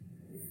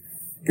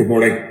Good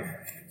morning,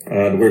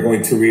 and we're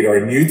going to read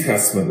our New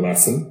Testament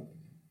lesson,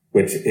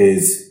 which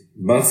is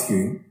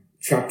Matthew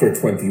chapter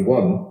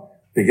 21,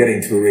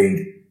 beginning to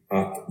read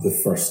at the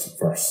first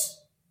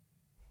verse.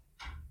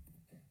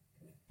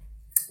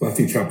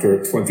 Matthew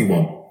chapter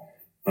 21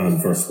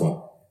 and verse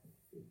 1.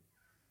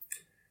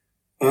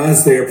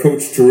 As they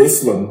approached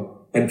Jerusalem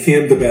and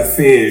came to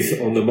Bethphage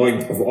on the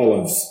Mount of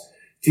Olives,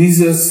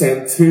 Jesus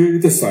sent two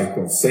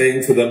disciples,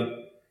 saying to them,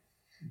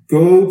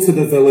 "Go to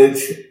the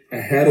village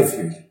ahead of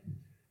you,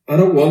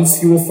 and at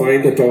once you will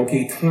find a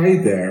donkey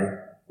tied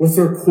there with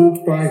her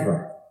colt by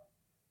her.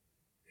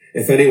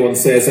 If anyone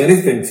says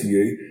anything to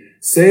you,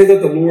 say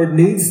that the Lord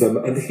needs them,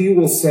 and he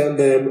will send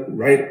them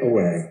right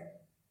away."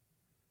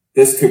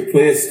 This took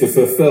place to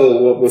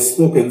fulfill what was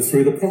spoken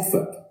through the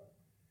prophet.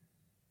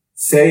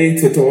 "Say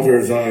to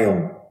daughter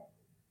Zion,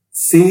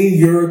 see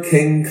your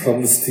king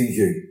comes to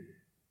you,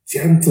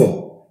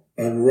 gentle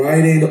and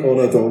riding on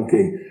a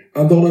donkey,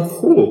 and on a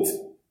colt,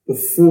 the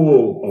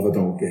foal of a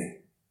donkey."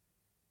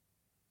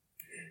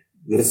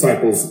 The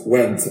disciples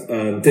went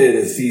and did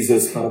as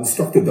Jesus had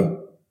instructed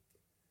them.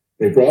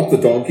 They brought the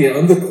donkey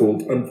and the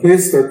colt and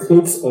placed their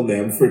cloaks on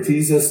them for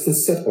Jesus to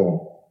sit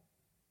on.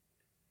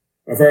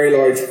 A very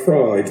large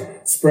crowd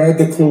spread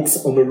the cloaks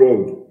on the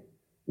road,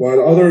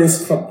 while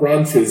others cut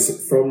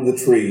branches from the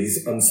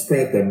trees and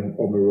spread them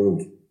on the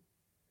road.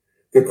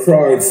 The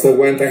crowds that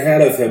went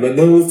ahead of him and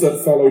those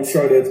that followed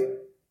shouted,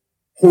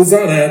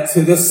 "Hosanna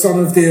to the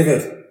Son of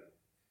David!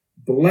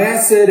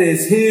 Blessed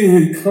is he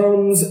who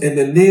comes in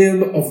the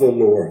name of the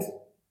Lord.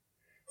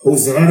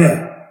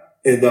 Hosanna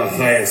in the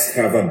highest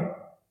heaven."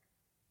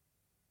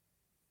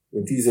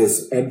 When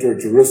Jesus entered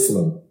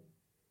Jerusalem,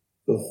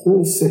 the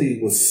whole city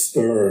was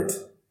stirred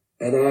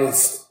and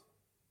asked,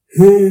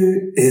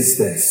 "Who is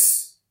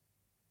this?"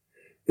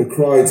 The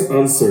crowds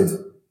answered,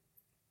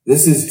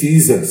 "This is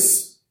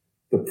Jesus,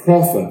 the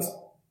prophet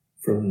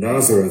from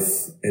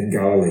Nazareth in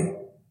Galilee."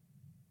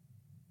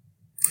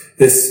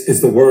 This is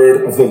the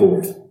word of the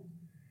Lord.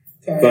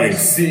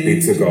 Thanks be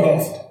to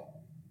God.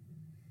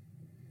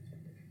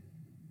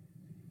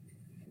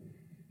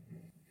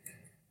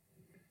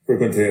 We're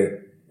going to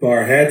bow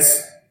our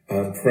heads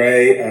and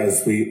pray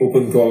as we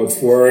open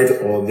God's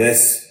word on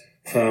this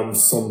Palm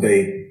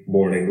Sunday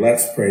morning.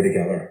 Let's pray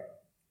together.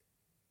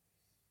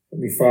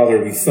 Heavenly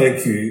Father, we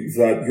thank you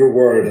that your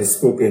word has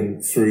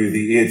spoken through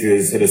the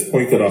ages. It has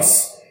pointed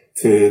us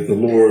to the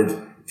Lord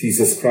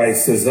Jesus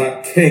Christ as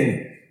that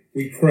King.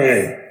 We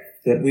pray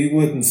that we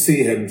wouldn't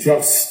see him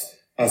just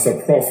as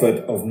a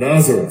prophet of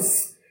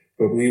Nazareth,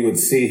 but we would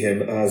see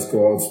him as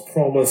God's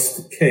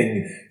promised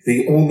King,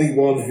 the only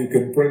one who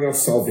can bring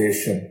us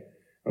salvation.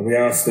 And we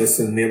ask this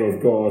in the name of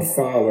God,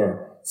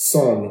 Father,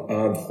 Son,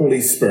 and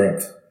Holy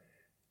Spirit.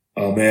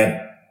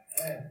 Amen.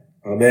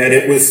 Amen.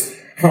 It was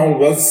Harold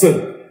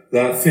Wilson,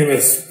 that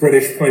famous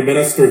British Prime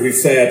Minister, who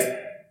said,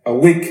 "A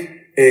week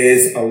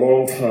is a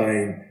long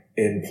time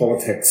in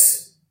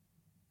politics."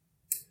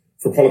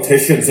 For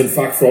politicians, in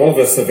fact, for all of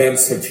us,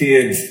 events have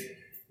changed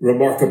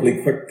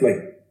remarkably quickly.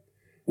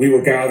 We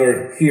were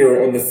gathered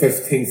here on the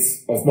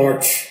 15th of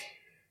March,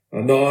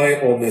 and now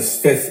on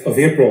this 5th of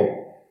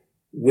April,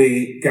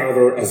 we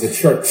gather as a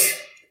church,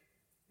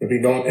 maybe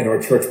not in our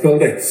church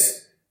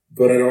buildings,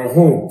 but in our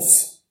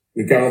homes.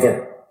 We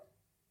gather.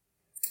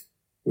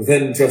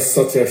 Within just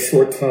such a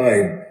short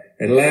time,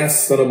 in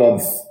less than a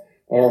month,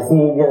 our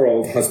whole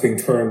world has been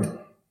turned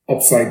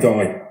upside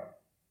down.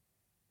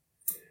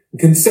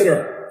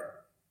 Consider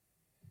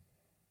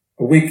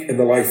a week in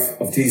the life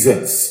of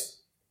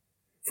Jesus.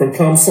 From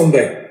Palm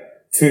Sunday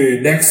to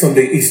next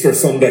Sunday, Easter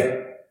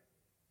Sunday,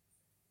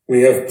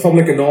 we have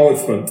public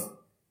acknowledgement,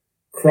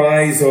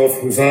 cries of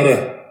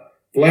Hosanna,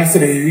 blessed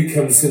is he who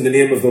comes in the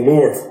name of the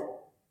Lord.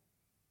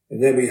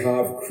 And then we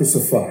have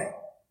crucify,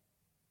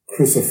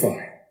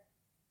 crucify.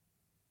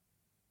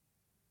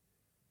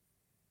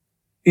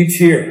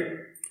 Each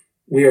year,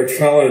 we are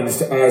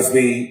challenged as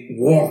we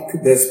walk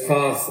this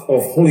path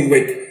of Holy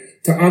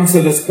Week to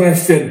answer this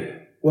question,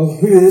 well,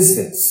 who is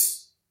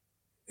this?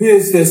 Who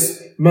is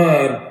this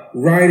man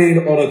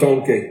riding on a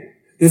donkey?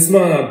 This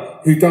man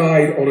who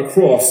died on a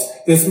cross?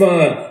 This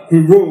man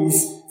who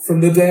rose from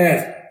the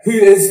dead? Who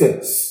is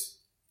this?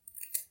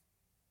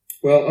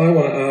 Well, I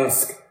want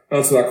to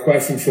answer that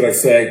question, should I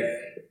say,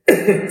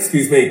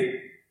 excuse me,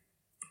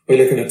 by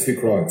looking at two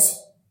crowds.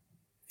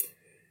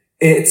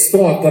 It's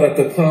thought that at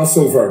the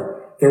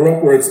Passover, there were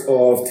upwards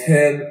of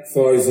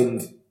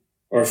 10,000,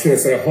 or should I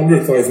say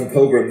 100,000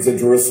 pilgrims in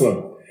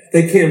Jerusalem.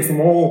 They came from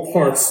all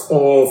parts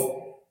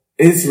of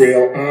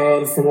Israel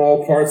and from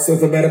all parts of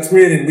the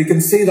Mediterranean. We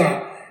can see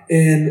that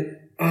in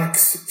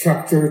Acts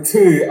chapter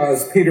 2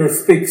 as Peter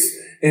speaks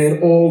in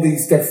all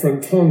these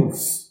different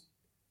tongues.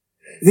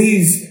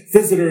 These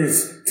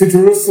visitors to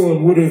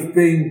Jerusalem would have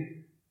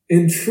been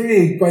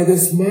intrigued by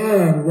this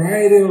man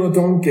riding on a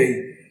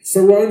donkey,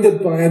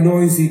 surrounded by a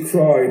noisy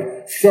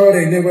crowd,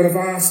 shouting. They would have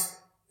asked,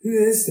 "Who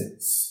is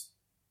this?"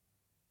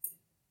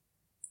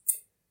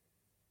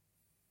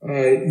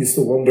 I used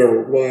to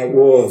wonder why it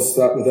was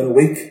that within a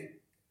week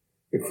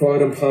The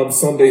crowd on Palm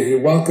Sunday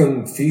who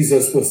welcomed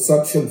Jesus with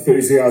such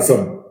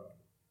enthusiasm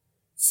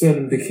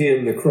soon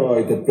became the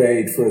crowd that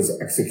bayed for his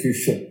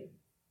execution.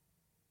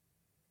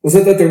 Was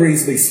it that they were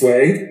easily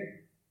swayed?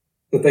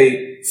 That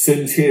they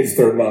soon changed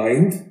their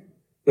mind?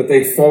 That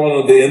they'd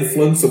fallen under the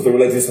influence of the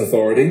religious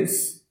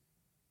authorities?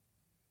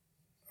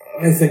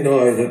 I think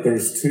now that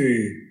there's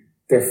two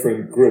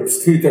different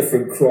groups, two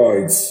different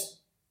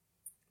crowds.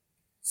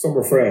 Some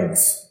were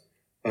friends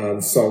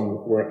and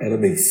some were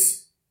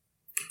enemies.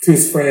 To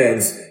his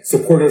friends,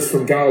 supporters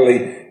from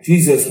Galilee,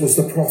 Jesus was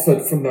the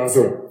prophet from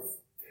Nazareth.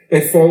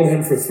 They'd followed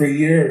him for 3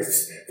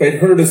 years. They'd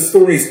heard his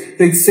stories.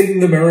 They'd seen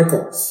the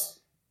miracles.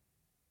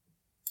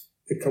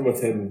 They'd come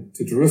with him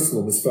to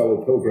Jerusalem as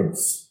fellow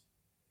pilgrims.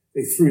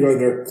 They threw down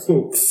their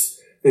cloaks.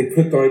 They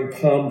put down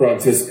palm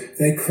branches.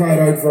 They cried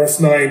out, verse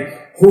 9,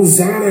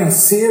 Hosanna,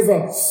 save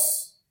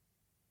us.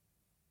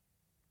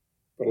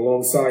 But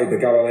alongside the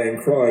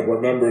Galilean crowd were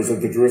members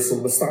of the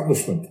Jerusalem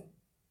establishment,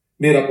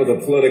 made up of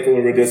the political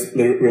and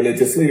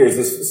religious leaders,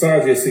 the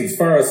Sadducees,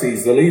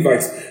 Pharisees, the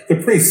Levites, the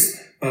priests,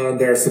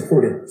 and their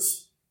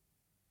supporters.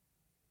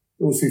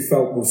 Those who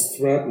felt most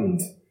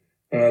threatened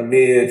and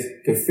made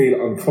to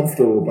feel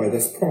uncomfortable by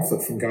this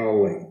prophet from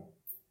Galilee.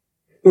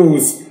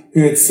 Those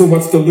who had so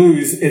much to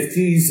lose if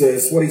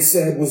Jesus, what he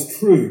said, was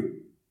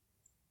true.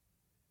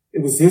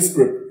 It was this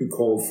group who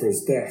called for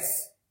his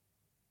death.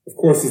 Of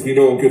course, as we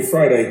know on Good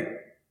Friday,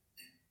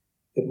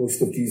 that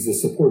most of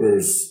Jesus'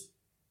 supporters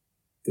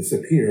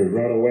disappeared,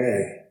 ran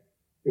away.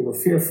 They were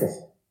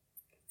fearful,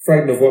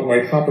 frightened of what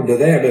might happen to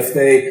them if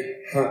they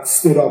had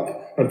stood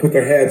up and put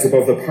their heads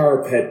above the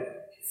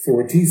parapet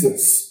for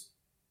Jesus.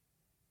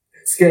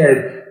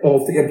 Scared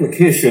of the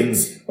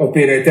implications of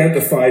being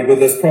identified with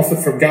this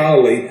prophet from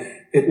Galilee,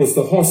 it was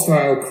the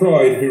hostile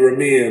crowd who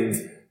remained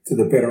to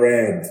the bitter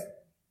end.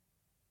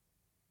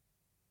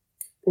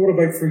 But what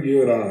about for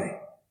you and I?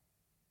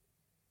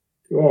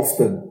 Too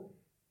often,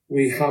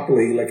 we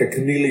happily, like a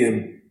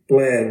chameleon,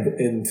 blend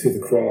into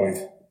the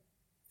crowd,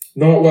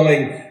 not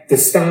willing to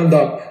stand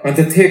up and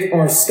to take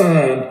our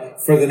stand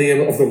for the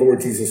name of the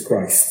Lord Jesus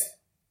Christ.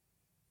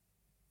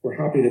 We're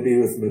happy to be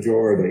with the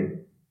majority,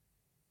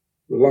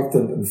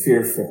 reluctant and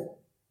fearful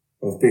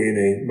of being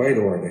a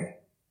minority,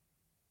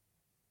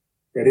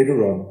 ready to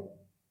run,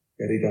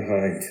 ready to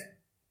hide.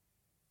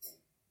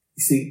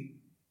 You see,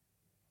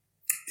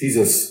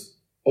 Jesus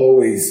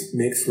always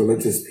makes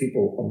religious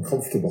people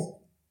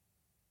uncomfortable.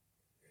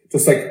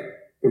 Just like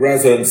the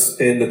residents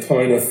in the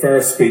town of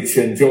Fair Speech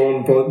in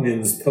John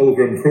Bunyan's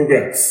Pilgrim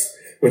Progress,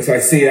 which I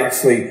see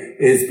actually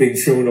is being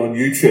shown on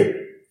YouTube.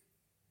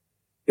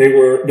 They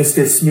were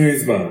Mr.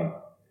 Smoothman,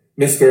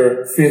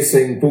 Mr.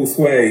 Facing Both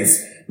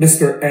Ways,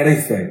 Mr.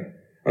 Anything,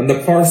 and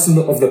the parson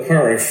of the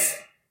parish,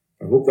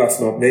 I hope that's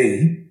not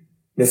me,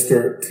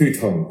 Mr. Two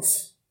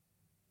Tongues.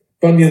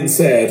 Bunyan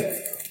said,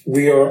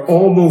 we are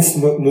almost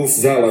most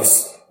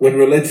zealous when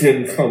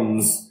religion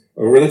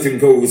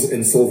goes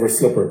in silver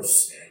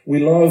slippers. We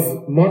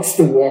love much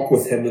to walk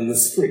with him in the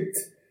street,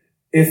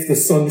 if the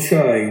sun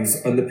shines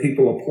and the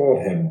people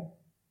applaud him.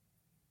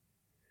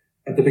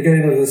 At the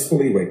beginning of this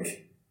Holy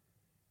Week,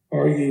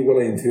 are you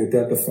willing to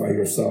identify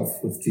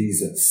yourself with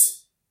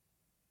Jesus,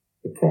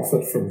 the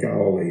prophet from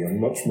Galilee, and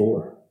much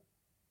more?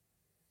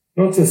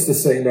 Not just to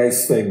say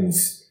nice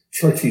things,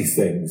 churchy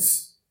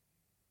things,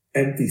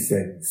 empty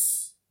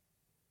things,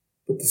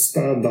 but to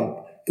stand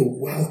up, to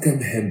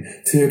welcome him,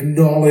 to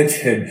acknowledge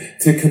him,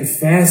 to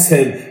confess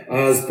him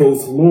as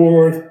both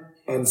Lord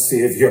and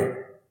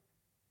Saviour.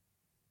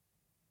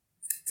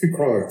 Two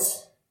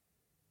crowds,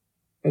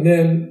 and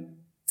then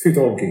two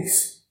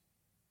donkeys.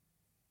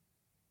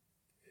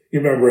 You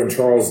remember in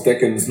Charles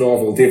Dickens'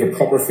 novel, David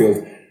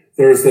Copperfield,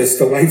 there's this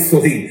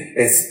delightfully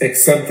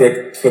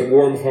eccentric but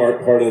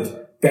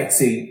warm-hearted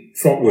Betsy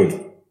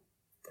Trotwood.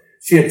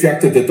 She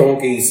objected to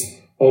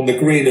donkeys on the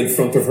green in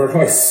front of her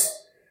house.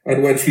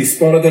 And when she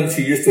spotted them,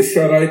 she used to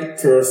shout out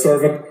to her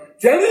servant,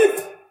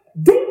 Janet,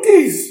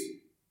 donkeys!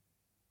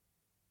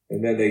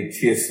 And then they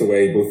chased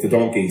away both the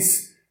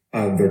donkeys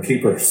and their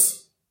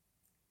keepers.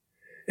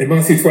 In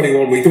Matthew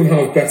 21, we don't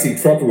have Betsy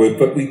Trotwood,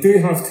 but we do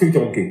have two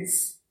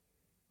donkeys,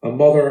 a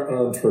mother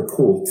and her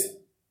colt.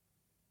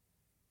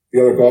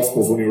 The other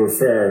Gospels only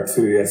refer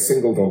to a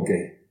single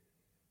donkey.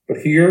 But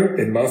here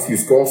in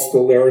Matthew's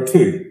Gospel, there are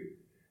two.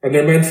 And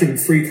they're mentioned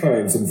 3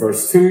 times in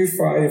verse 2,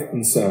 5,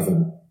 and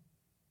 7.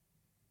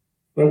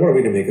 Now, what are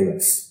we to make of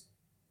this?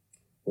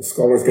 Well,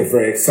 scholars get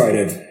very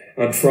excited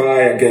and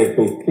try and give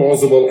both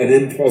plausible and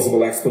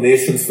implausible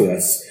explanations for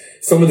this.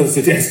 Some of the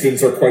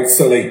suggestions are quite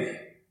silly.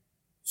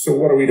 So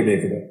what are we to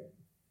make of it?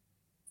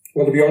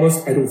 Well, to be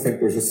honest, I don't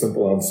think there's a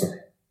simple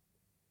answer.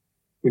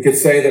 We could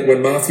say that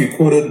when Matthew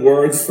quoted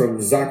words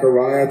from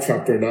Zechariah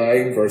chapter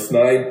 9, verse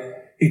 9,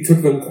 he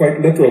took them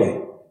quite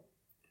literally.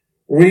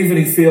 Or even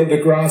he failed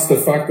to grasp the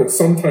fact that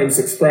sometimes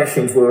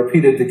expressions were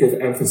repeated to give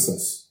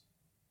emphasis.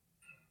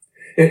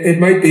 It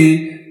might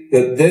be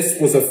that this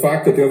was a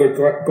fact that the other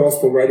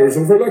gospel writers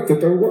overlooked,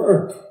 that there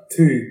were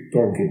 2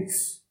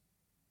 donkeys.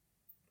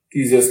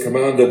 Jesus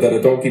commanded that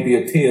a donkey be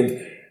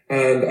obtained,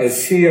 and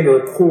as she and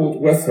her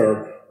colt with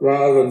her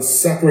rather than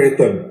separate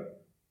them.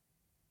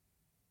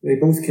 They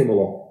both came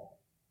along.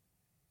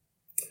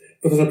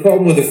 But there's a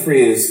problem with the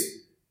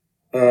phrase,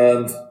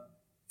 and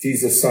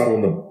Jesus sat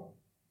on them.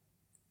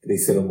 Did he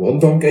sit on one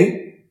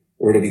donkey?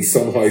 Or did he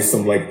somehow,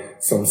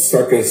 some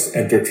circus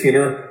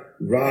entertainer,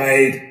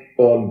 ride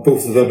on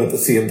both of them at the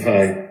same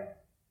time?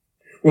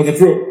 Were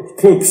the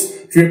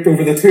cloaks draped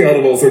over the two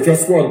animals or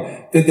just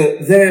one? Did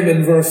the them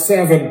in verse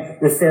 7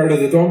 refer to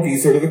the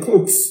donkeys or to the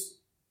cloaks?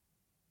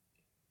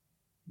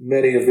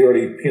 Many of the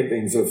early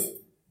paintings of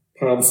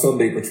Palm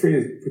Sunday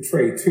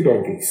portray two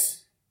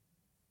donkeys,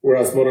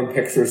 whereas modern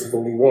pictures have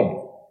only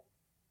one.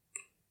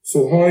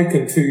 So how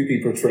can two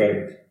be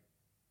portrayed?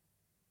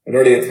 An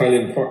early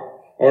Italian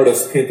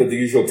artist painted the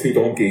usual two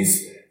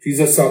donkeys.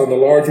 Jesus sat on the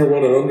larger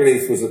one, and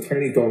underneath was a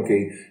tiny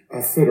donkey,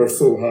 a foot or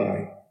so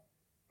high.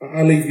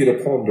 I leave you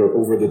to ponder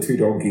over the two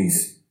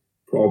donkeys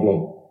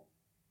problem.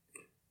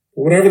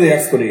 But whatever the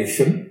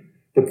explanation,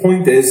 the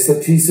point is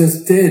that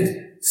Jesus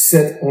did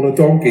sit on a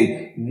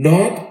donkey,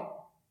 not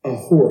a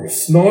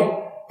horse,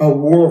 not a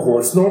war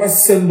horse, not a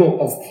symbol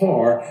of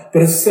power,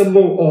 but a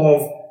symbol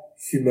of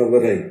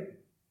humility.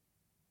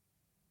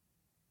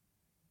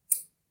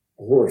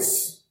 A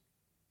horse,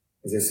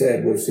 as I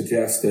said, would have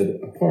suggested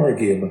a power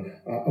game,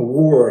 a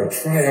war, a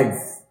triumph.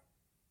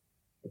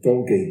 A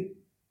donkey,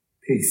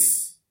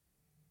 peace.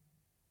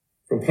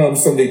 From Palm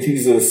Sunday,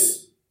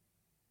 Jesus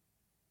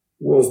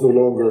was no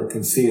longer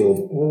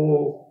concealed.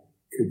 All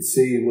could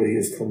see what he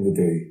has come to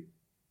do.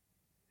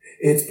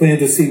 It's plain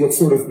to see what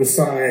sort of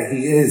Messiah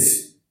he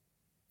is.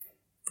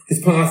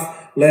 His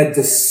path led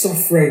to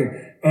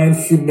suffering and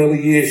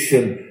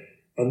humiliation,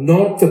 and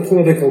not to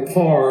political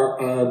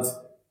power and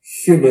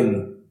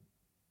human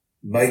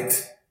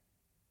might.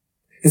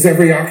 His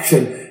every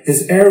action,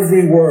 his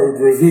every word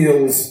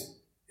reveals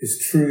his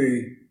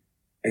true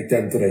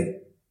identity.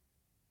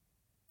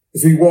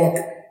 As we walk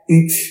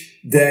each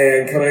day,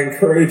 and can I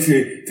encourage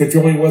you to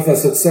join with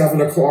us at 7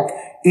 o'clock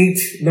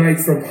each night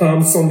from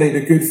Palm Sunday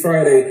to Good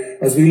Friday,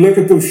 as we look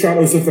at those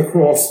shadows of the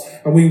cross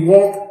and we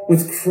walk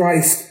with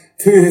Christ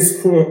to his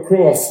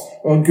cross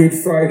on Good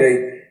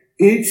Friday.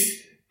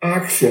 Each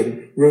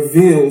action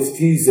reveals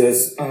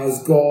Jesus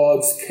as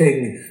God's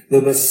King,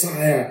 the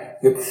Messiah,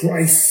 the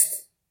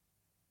Christ.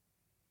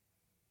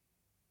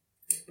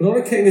 But not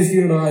a king as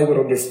you and I would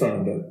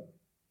understand it.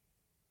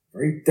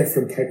 Very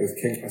different type of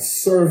king, a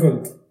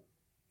servant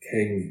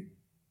king.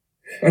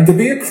 And to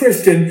be a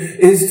Christian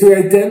is to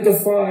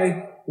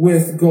identify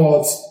with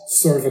God's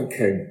servant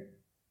king.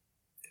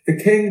 The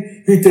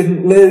king who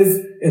didn't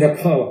live in a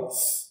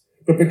palace,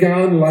 but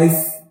began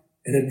life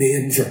in a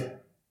manger.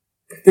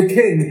 The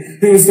king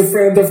who was the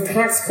friend of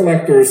tax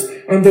collectors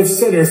and of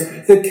sinners.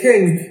 The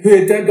king who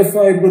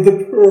identified with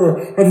the poor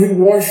and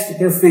who washed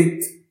their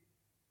feet.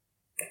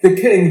 The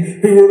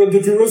king who rode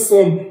into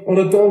Jerusalem on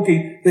a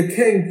donkey. The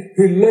king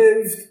who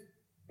lived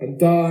and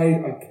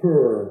died a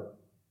poor,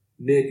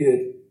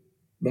 naked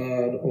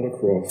man on a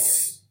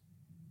cross.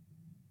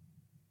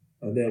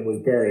 And then was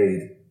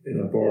buried in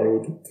a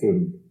borrowed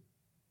tomb.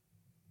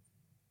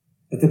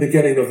 At the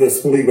beginning of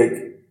this Holy Week,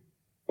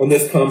 on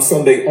this Palm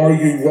Sunday, are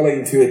you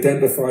willing to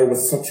identify with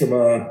such a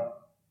man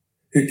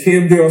who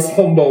came to us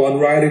humble and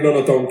riding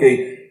on a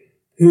donkey,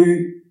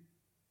 who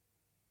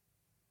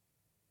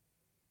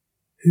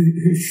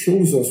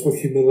shows us what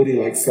humility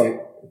looks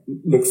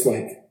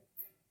like?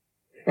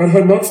 And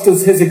how much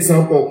does his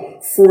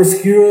example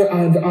force you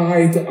and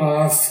I to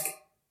ask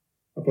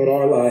about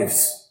our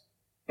lives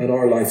and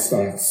our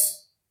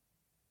lifestyles?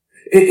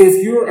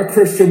 If you're a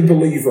Christian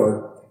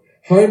believer,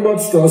 how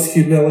much does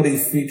humility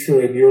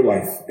feature in your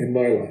life, in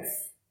my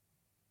life?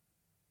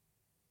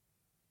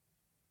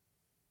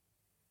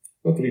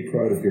 Not to be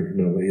proud of your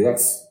humility,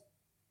 that's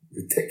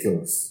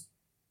ridiculous.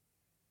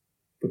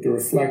 But to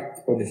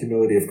reflect on the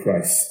humility of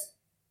Christ.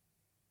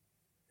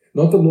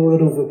 Not to lord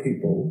it over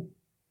people,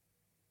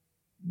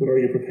 but are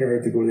you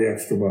prepared to go the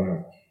extra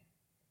mile?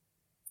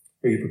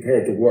 Are you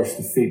prepared to wash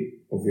the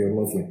feet of the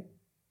unlovely?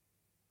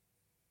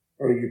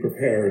 Are you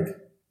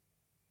prepared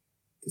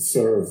to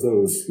serve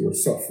those who are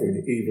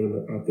suffering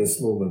even at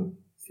this moment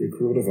through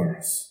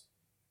coronavirus?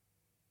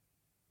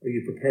 Are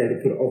you prepared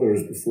to put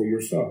others before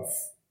yourself?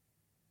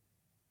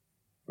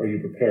 Are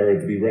you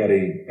prepared to be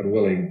ready and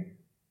willing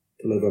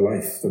to live a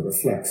life that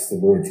reflects the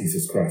Lord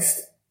Jesus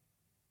Christ?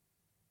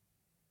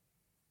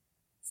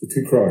 So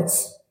 2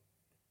 crowds,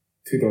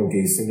 2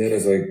 donkeys, and then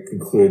as I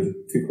conclude,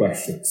 2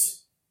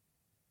 questions.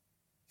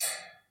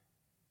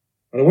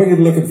 And I want you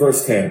to look at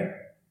verse 10.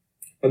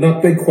 And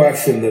that big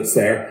question that's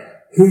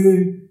there,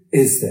 who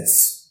is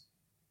this?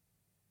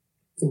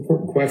 It's an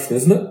important question,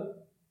 isn't it?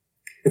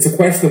 It's a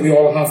question that we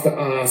all have to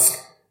ask,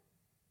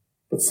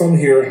 but some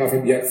here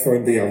haven't yet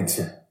found the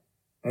answer.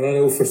 And I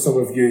know for some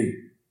of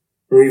you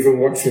who are even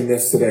watching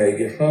this today,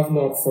 you have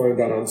not found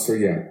that answer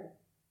yet.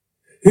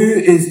 Who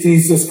is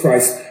Jesus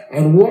Christ?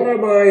 And what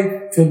am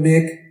I to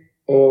make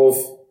of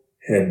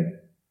him?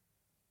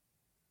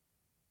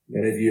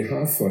 Many of you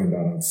have found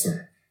that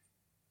answer.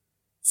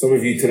 Some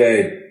of you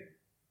today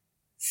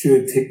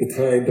should take the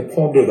time to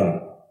ponder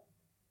that,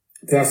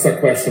 to ask that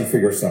question for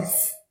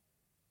yourself.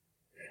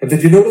 And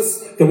did you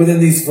notice that within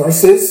these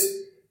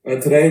verses,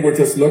 and today we're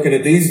just looking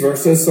at these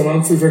verses, some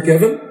answers are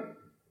given.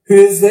 Who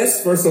is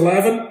this? Verse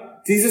 11,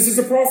 Jesus is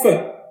a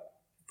prophet.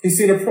 He's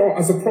seen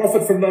as a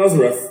prophet from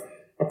Nazareth,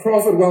 a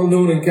prophet well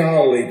known in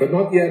Galilee, but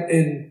not yet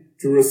in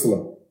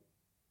Jerusalem.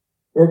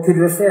 Or could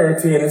refer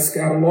to an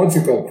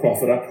eschatological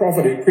prophet, a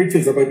prophet who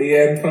preaches about the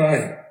end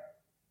time.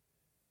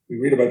 We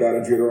read about that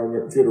in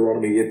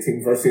Deuteronomy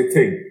 18, verse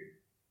 18.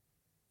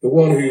 The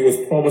one who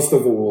was promised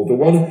of old, the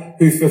one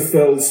who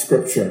fulfilled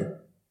Scripture.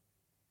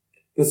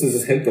 This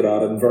is hinted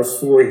at in verse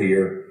 4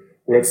 here,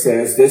 where it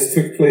says, this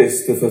took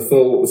place to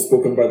fulfill what was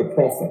spoken by the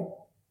prophet.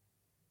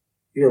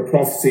 Here are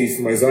prophecies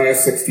from Isaiah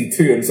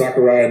 62 and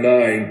Zechariah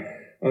 9,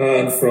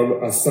 and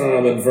from a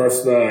psalm in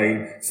verse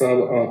 9, Psalm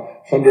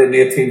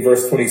 118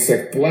 verse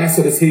 26. Blessed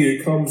is he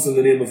who comes in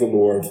the name of the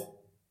Lord.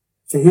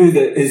 So who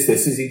is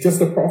this? Is he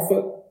just a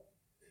prophet?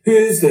 Who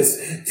is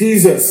this?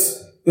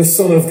 Jesus, the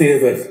son of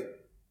David.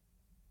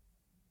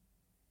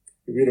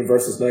 We read in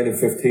verses 9 and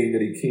 15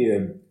 that he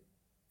came.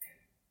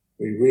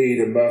 We read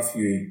in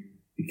Matthew,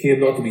 he came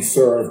not to be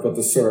served, but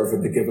to serve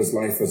and to give his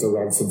life as a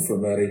ransom for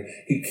many.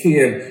 He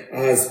came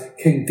as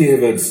King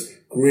David's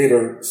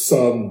greater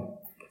son.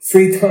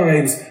 3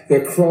 times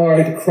the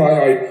crowd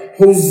cry out,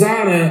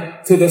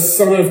 Hosanna to the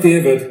Son of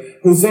David.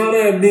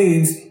 Hosanna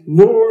means,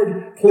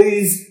 Lord,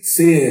 please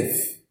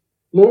save.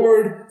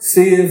 Lord,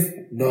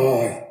 save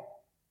now.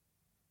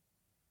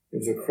 It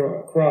was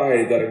a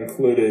cry that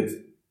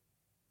included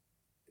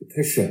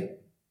petition,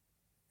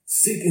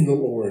 seeking the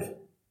Lord,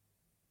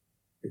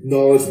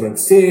 acknowledgement,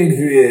 saying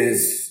who he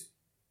is,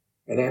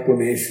 and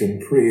acclamation,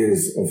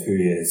 praise of who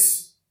he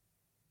is.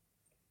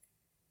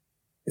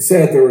 I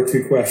said there were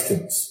 2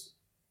 questions.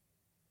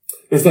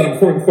 There's that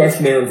important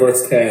question there in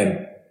verse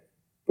 10.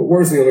 But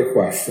where's the other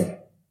question?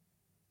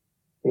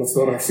 Well, it's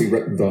not actually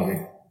written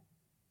down.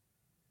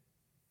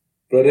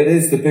 But it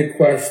is the big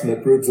question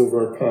that broods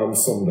over Palm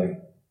Sunday,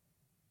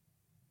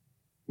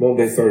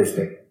 Monday,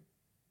 Thursday,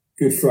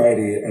 Good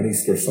Friday, and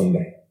Easter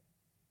Sunday.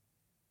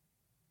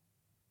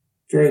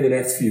 During the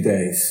next few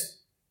days,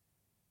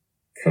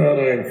 can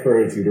I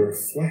encourage you to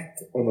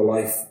reflect on the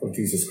life of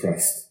Jesus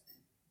Christ?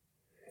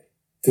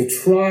 To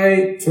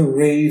try to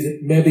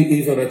read maybe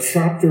even a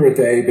chapter a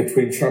day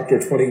between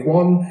chapter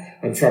 21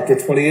 and chapter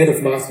 28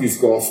 of Matthew's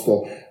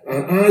Gospel.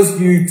 And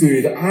as you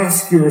do, to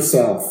ask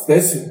yourself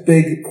this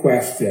big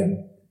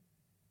question,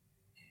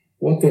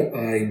 what do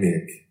I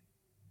make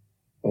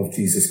of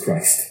Jesus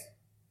Christ?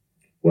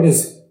 What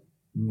is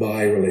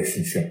my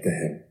relationship to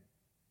him?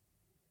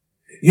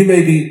 You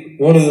may be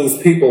one of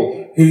those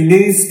people who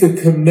needs to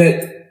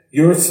commit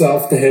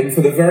yourself to him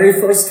for the very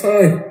first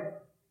time,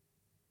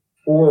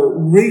 or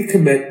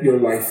recommit your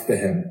life to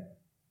him.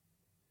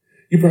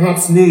 You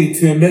perhaps need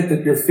to admit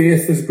that your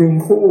faith has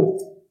grown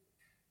cold,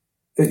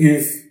 that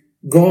you've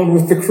gone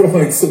with the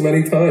crowd so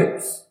many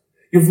times.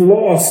 You've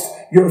lost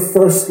your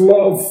first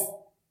love.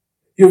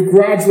 You've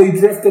gradually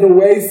drifted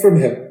away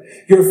from him.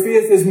 Your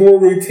faith is more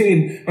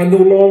routine and no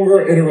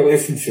longer in a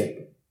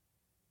relationship.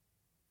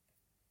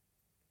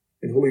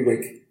 In Holy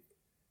Week,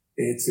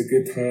 it's a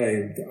good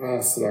time to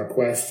ask that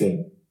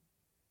question,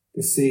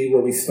 to see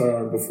where we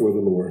stand before the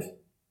Lord.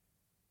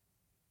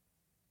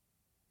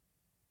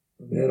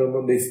 And then on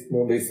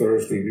Monday,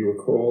 Thursday, we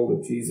recall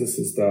that Jesus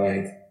has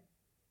died.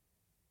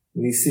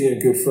 And we see on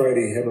Good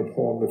Friday him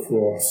upon the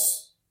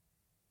cross.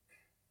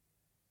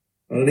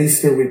 And on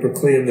Easter we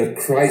proclaim that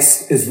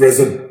Christ is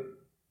risen.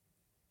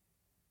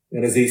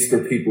 And as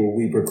Easter people,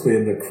 we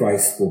proclaim that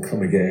Christ will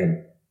come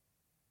again.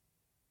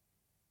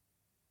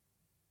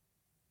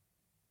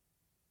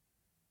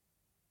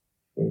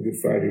 On Good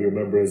Friday,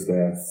 remember his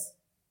death.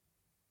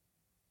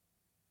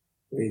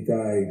 When he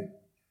died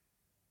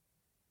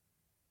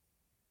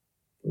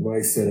for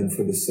my sin and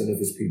for the sin of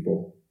his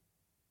people.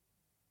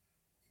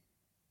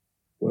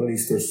 When on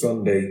Easter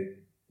Sunday,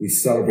 we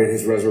celebrate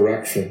his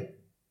resurrection.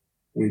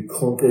 We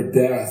conquered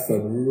death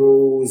and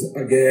rose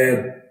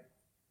again.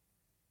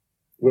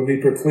 When we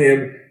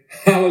proclaim,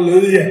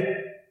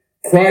 hallelujah,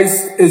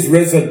 Christ is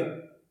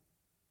risen,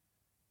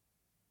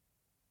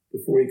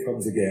 before he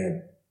comes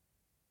again,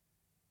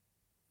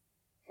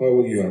 how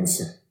will you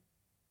answer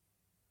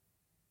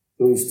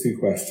those 2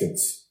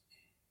 questions?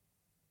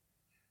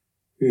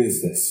 Who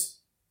is this?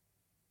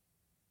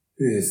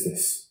 Who is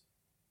this?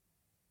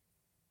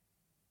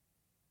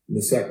 And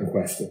the second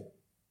question,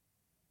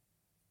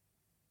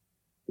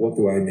 what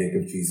do I make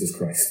of Jesus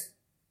Christ?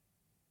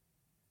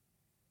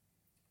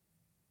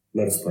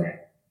 Let us pray.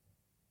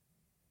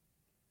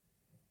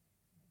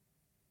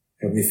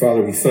 Heavenly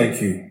Father, we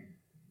thank you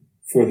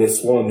for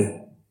this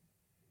one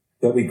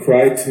that we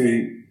cried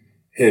to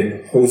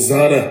him,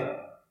 Hosanna,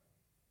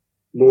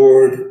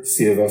 Lord,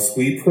 save us.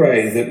 We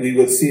pray that we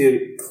would see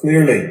it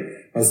clearly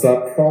as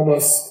that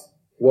promised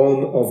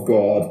one of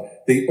God,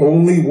 the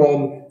only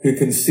one who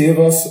can save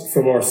us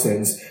from our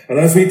sins. And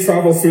as we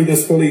travel through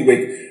this Holy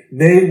Week,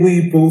 may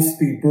we both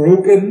be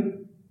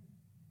broken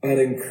and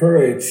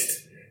encouraged.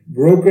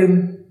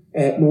 Broken,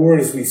 Lord,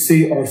 as we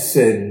see our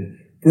sin.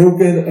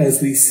 Broken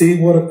as we see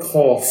what it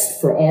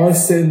cost for our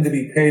sin to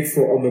be paid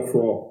for on the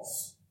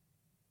cross.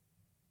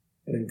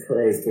 and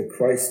encouraged that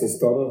Christ has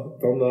done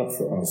that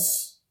for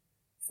us,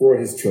 for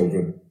his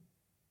children.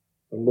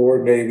 And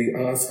Lord, may we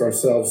ask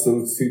ourselves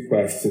those two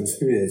questions.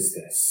 Who is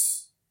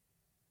this?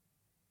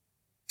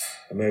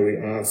 And may we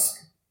ask,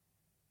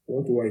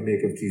 what do I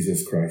make of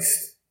Jesus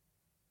Christ?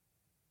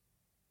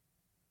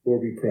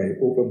 Lord, we pray,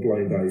 open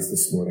blind eyes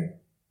this morning.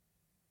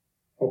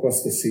 Help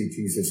us to see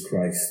Jesus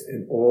Christ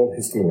in all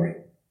his glory.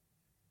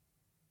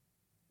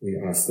 We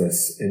ask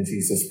this in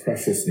Jesus'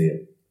 precious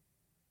name.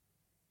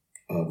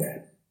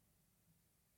 Amen.